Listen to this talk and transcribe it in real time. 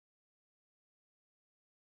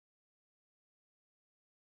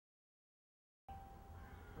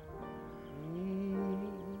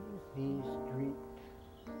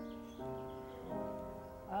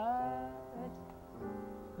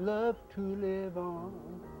love to live on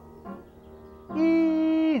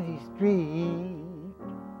easy street.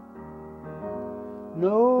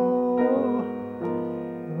 Nobody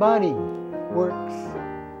works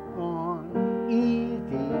on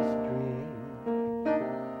easy street.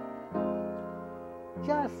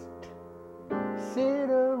 Just sit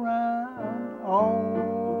around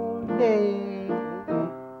all day.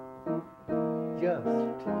 Just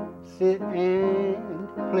sit and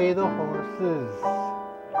play the horses.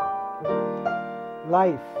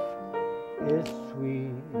 Life is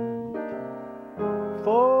sweet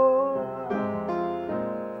for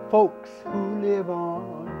folks who live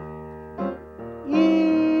on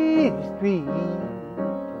easy street.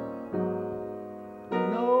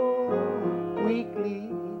 No weekly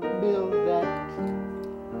bill that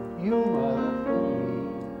you must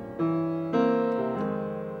read.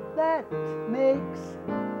 That makes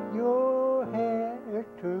your hair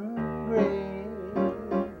turn gray.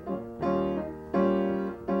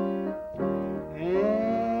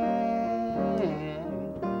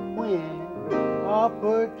 And when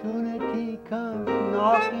opportunity comes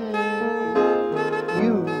knocking,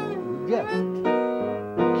 you just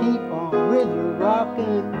keep on rhythm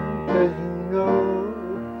rocking, 'cause you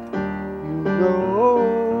know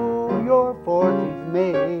your fortune's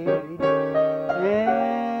made.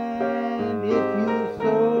 And if you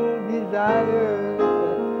so desire,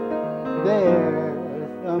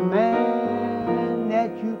 there's a man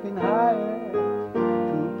that you can hire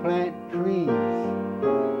to plant trees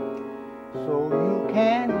so you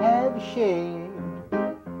can have shade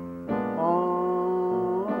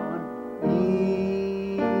on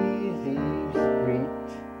easy street.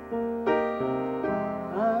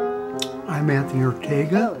 I'm Anthony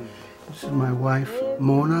Ortega. This is my wife,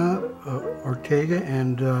 Mona Ortega,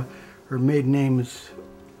 and her maiden name is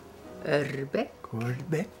Rubin.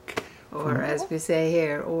 Orbeck. Or as we say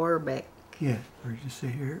here, Orbeck. Yeah, or you say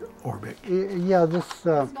here, Orbeck. Yeah, this. It's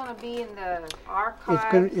going to be in the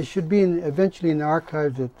archives. It should be eventually in the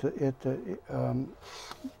archives at the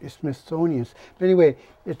Smithsonian. But anyway,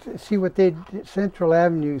 see what they Central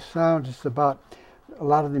Avenue Sound is about. A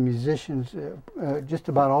lot of the musicians, just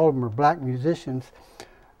about all of them are black musicians,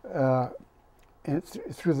 and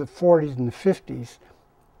through the 40s and the 50s,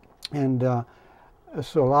 and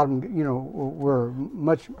so a lot of them, were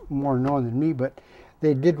much more known than me. But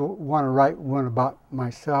they did want to write one about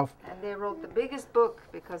myself. And they wrote the biggest book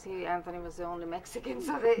because Anthony was the only Mexican.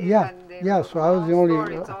 So they so I was the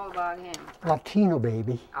only. It's all about him. Latino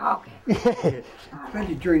baby. Okay.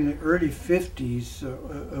 Really, during the early 50s,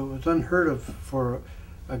 it was unheard of for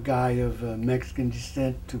a guy of Mexican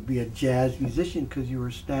descent to be a jazz musician, because you were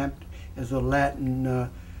stamped as a Latin.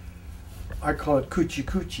 I call it coochie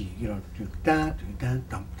coochie,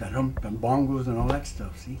 bongos and all that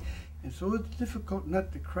stuff. See. And so it's difficult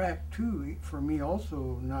nut to crack too, for me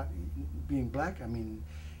also, not being black, I mean,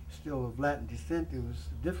 still of Latin descent, it was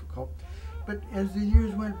difficult. But as the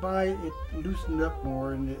years went by, it loosened up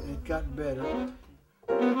more and it got better.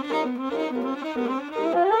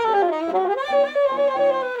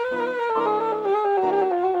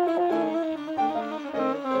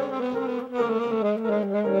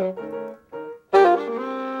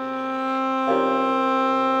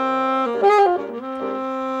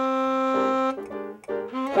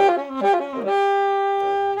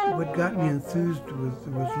 What got me enthused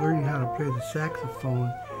was learning how to play the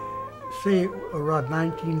saxophone. Say around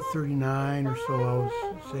 1939 or so, I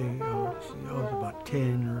was about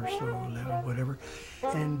 10 or so, 11, whatever.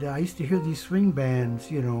 And I used to hear these swing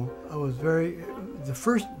bands, I was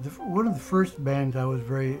one of the first bands I was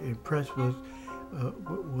very impressed with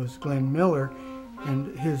was Glenn Miller,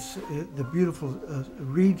 and the beautiful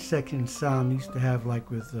reed section sound he used to have, like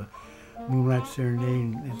with Moonlight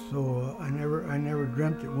Serenade, and so I never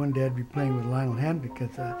dreamt that one day I'd be playing with Lionel Hampton,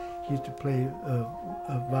 because he used to play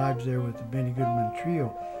vibes there with the Benny Goodman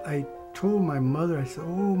Trio. I told my mother, I said,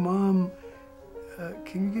 "Oh, Mom,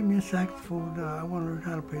 can you give me a saxophone? I want to learn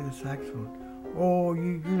how to play the saxophone." "Oh,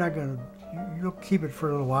 you're not gonna. You'll keep it for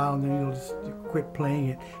a little while and then you'll just quit playing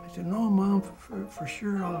it." I said, "No, Mom, for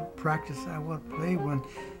sure I'll practice. I want to play one."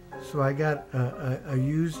 So I got a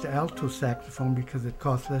used alto saxophone because it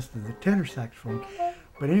cost less than the tenor saxophone.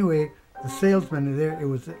 But anyway, the salesman there, it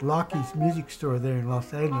was at Lockheed's music store there in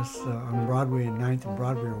Los Angeles on Broadway and 9th and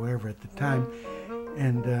Broadway or wherever at the time.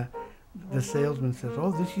 And the salesman says,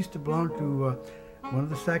 "Oh, this used to belong to one of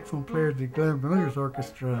the saxophone players at Glenn Miller's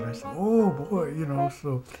orchestra." And I said, "Oh boy,"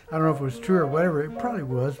 so I don't know if it was true or whatever. It probably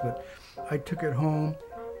was, but I took it home,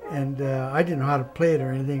 and I didn't know how to play it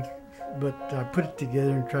or anything. But I put it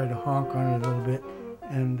together and tried to honk on it a little bit.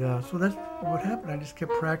 And so that's what happened. I just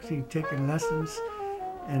kept practicing, taking lessons.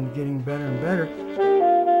 and getting better and better.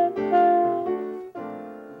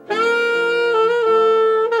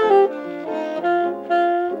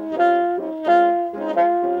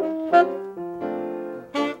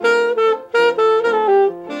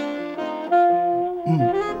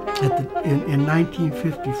 In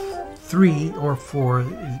 1953 or 4,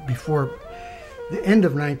 before the end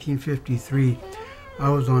of 1953, I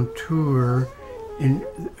was on tour in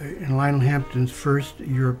Lionel Hampton's first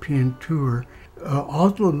European tour.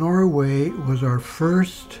 Oslo, Norway was our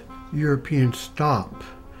first European stop.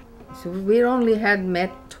 So we only had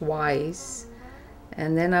met twice,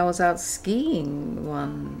 and then I was out skiing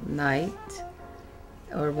one night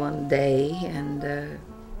or one day, and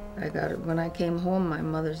when I came home, my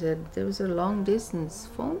mother said there was a long distance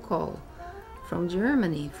phone call from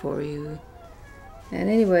Germany for you. And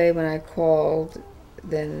anyway, when I called,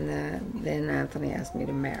 then Anthony asked me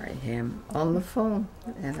to marry him on the phone,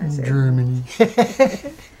 and I said Germany.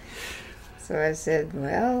 So I said,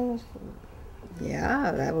 well,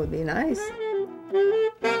 yeah, that would be nice.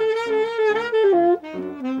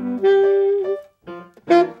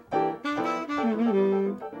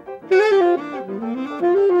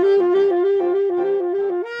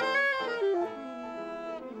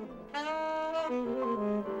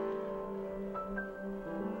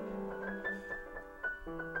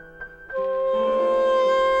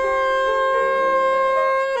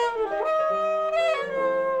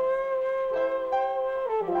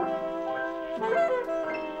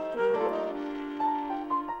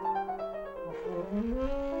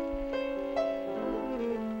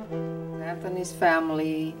 Anthony's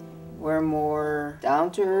family were more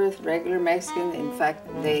down-to-earth, regular Mexican. In fact,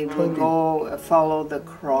 they would go follow the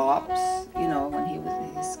crops, you know, when he was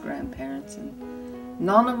with his grandparents. And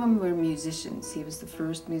none of them were musicians. He was the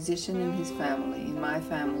first musician in his family. In my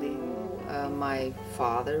family, my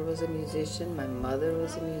father was a musician, my mother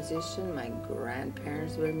was a musician, my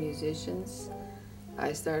grandparents were musicians.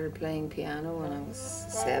 I started playing piano when I was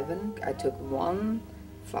 7. I took one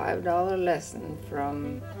 $5 lesson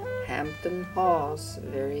from Hampton Hawes, a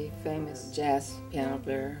very famous jazz piano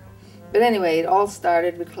player. But anyway, it all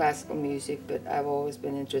started with classical music, but I've always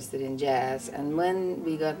been interested in jazz. And when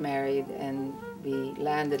we got married and we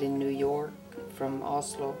landed in New York from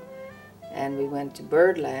Oslo, and we went to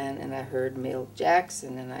Birdland, and I heard Milt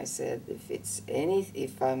Jackson, and I said,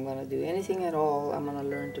 if I'm going to do anything at all, I'm going to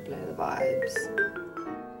learn to play the vibes.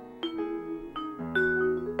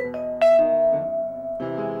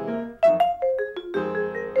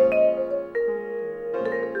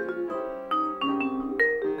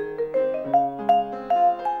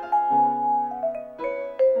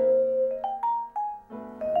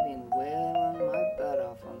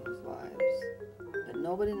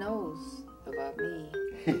 Nobody knows about me.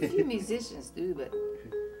 A few musicians do, but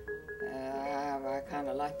I kind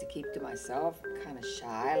of like to keep to myself, kind of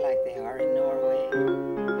shy like they are in Norway.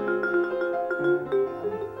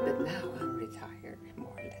 But now I'm retired,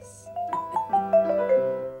 more or less.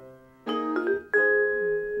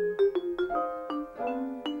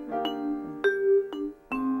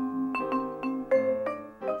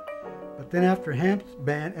 But then after Hamp's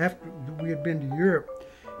band, after we had been to Europe,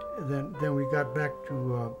 then we got back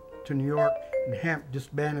to New York, and Hamp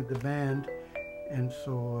disbanded the band, and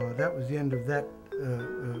so that was the end of that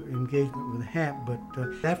engagement with Hamp. But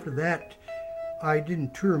after that, I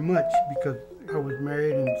didn't tour much because I was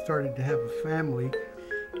married and started to have a family.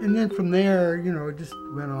 And then from there, you know, it just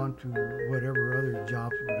went on to whatever other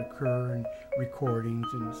jobs would occur and recordings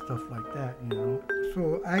and stuff like that, you know.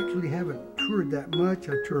 So I actually haven't toured that much.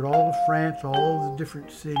 I toured all of France, all the different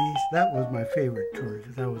cities. That was my favorite tour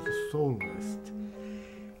because I was a soloist.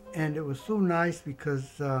 And it was so nice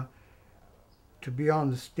because to be on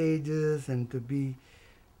the stages and to be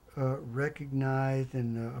recognized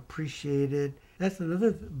and appreciated. That's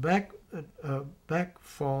another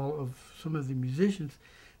backfall of some of the musicians.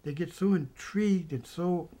 They get so intrigued and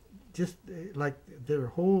so just like their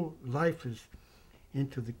whole life is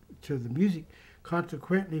into the music.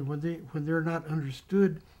 Consequently, when they're not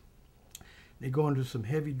understood, they go into some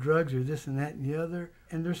heavy drugs or this and that and the other.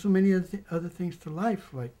 And there's so many other things to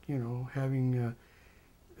life, like, you know, having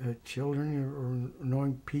children or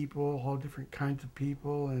knowing people, all different kinds of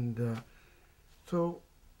people, and so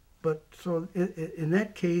in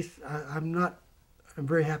that case, I'm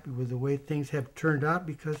very happy with the way things have turned out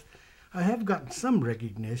because I have gotten some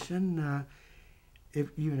recognition,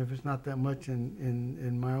 even if it's not that much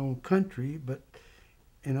in my own country, but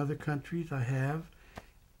in other countries I have,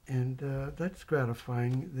 and that's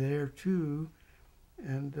gratifying there too,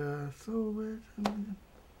 and so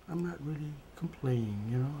I'm not really complaining,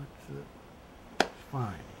 you know, it's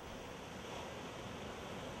fine.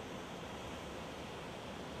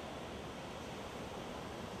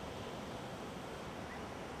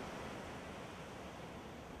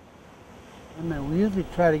 I mean, we usually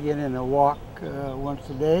try to get in a walk once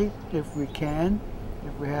a day if we can,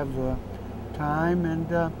 if we have the time, and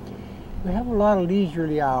we have a lot of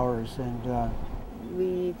leisurely hours. And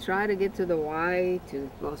we try to get to the Y to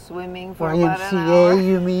go swimming for about an hour. YMCA,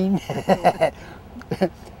 you mean?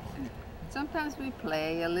 Sometimes we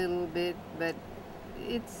play a little bit, but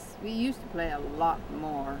we used to play a lot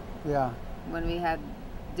more. Yeah. When we had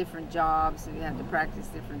different jobs, we had to practice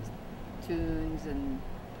different tunes, and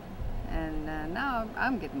now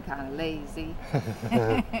I'm getting kind of lazy.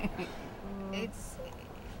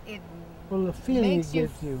 Well, the feeling makes it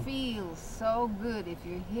gives you feel so good if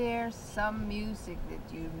you hear some music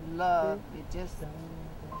that you love. It just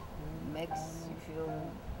makes you feel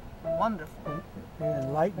wonderful. It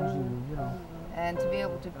enlightens you, you know. And to be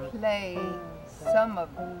able to play some of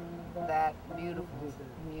that beautiful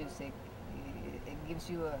music,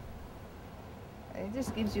 it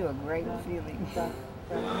just gives you a great feeling.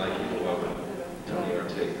 I'd like you to welcome Anthony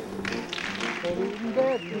Ortega.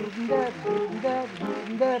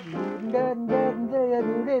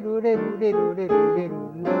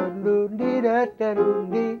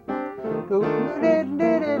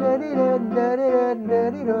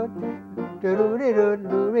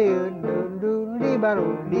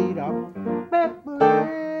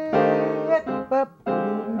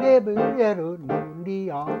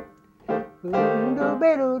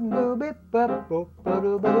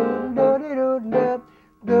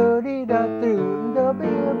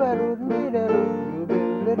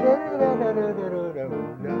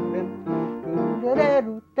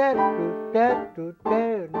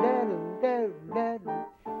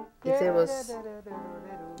 If there was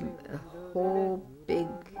a whole big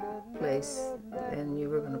place and you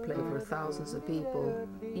were going to play for thousands of people,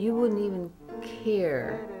 you wouldn't even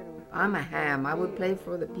care. I'm a ham. I would play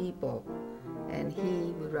for the people, and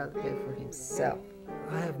he would rather play for himself.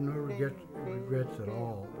 I have no regrets at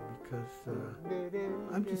all, because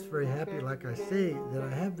I'm just very happy, like I say, that I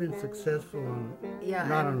have been successful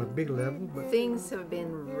not on a big level, but things have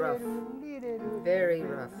been rough, very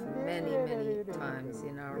rough, many times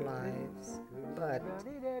in our lives. But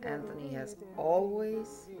Anthony has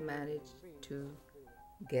always managed to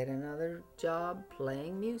get another job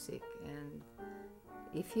playing music, and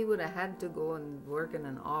if he would have had to go and work in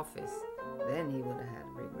an office, then he would have had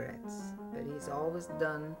regrets. But he's always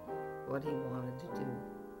done what he wanted to do,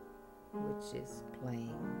 which is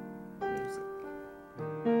playing music.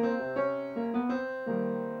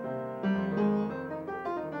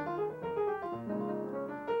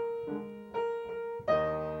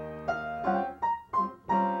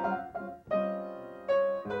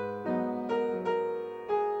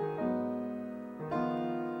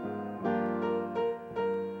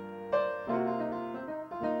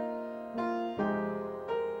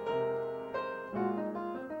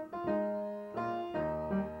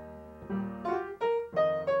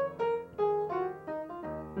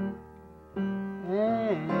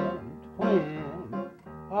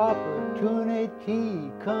 Opportunity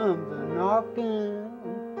comes a-knocking,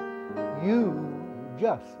 you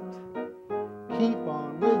just keep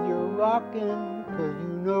on with your rocking, 'cause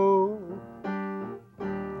you know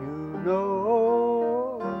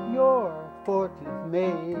your fortune's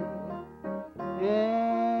made.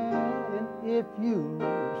 And if you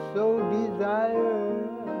so desire,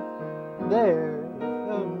 there's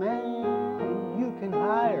a man you can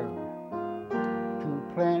hire to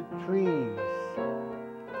plant trees,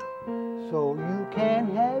 so you can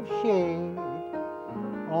have shade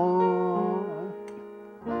on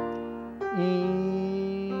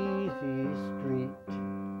Easy Street.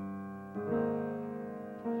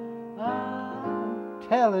 I'm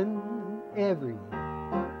telling everyone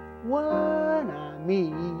I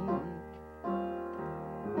meet,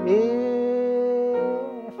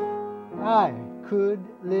 if I could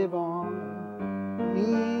live on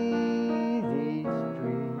Easy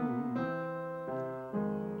Street,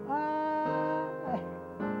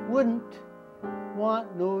 wouldn't want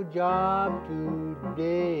no job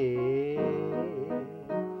today.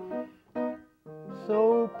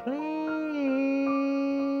 So please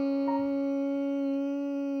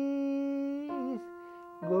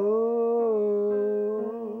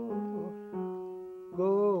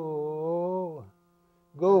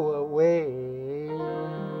go away.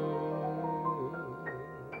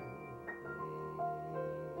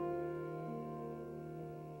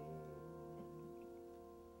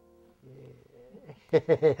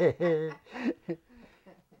 Yeah,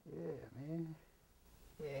 man.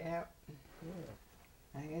 Yeah.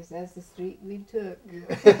 I guess that's the street we took.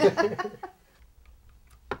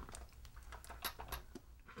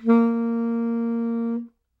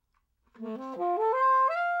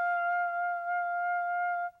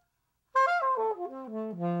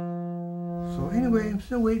 So anyway, I'm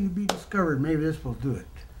still waiting to be discovered. Maybe this will do it.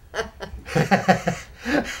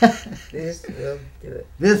 This will do it.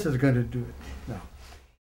 This is going to do it. No.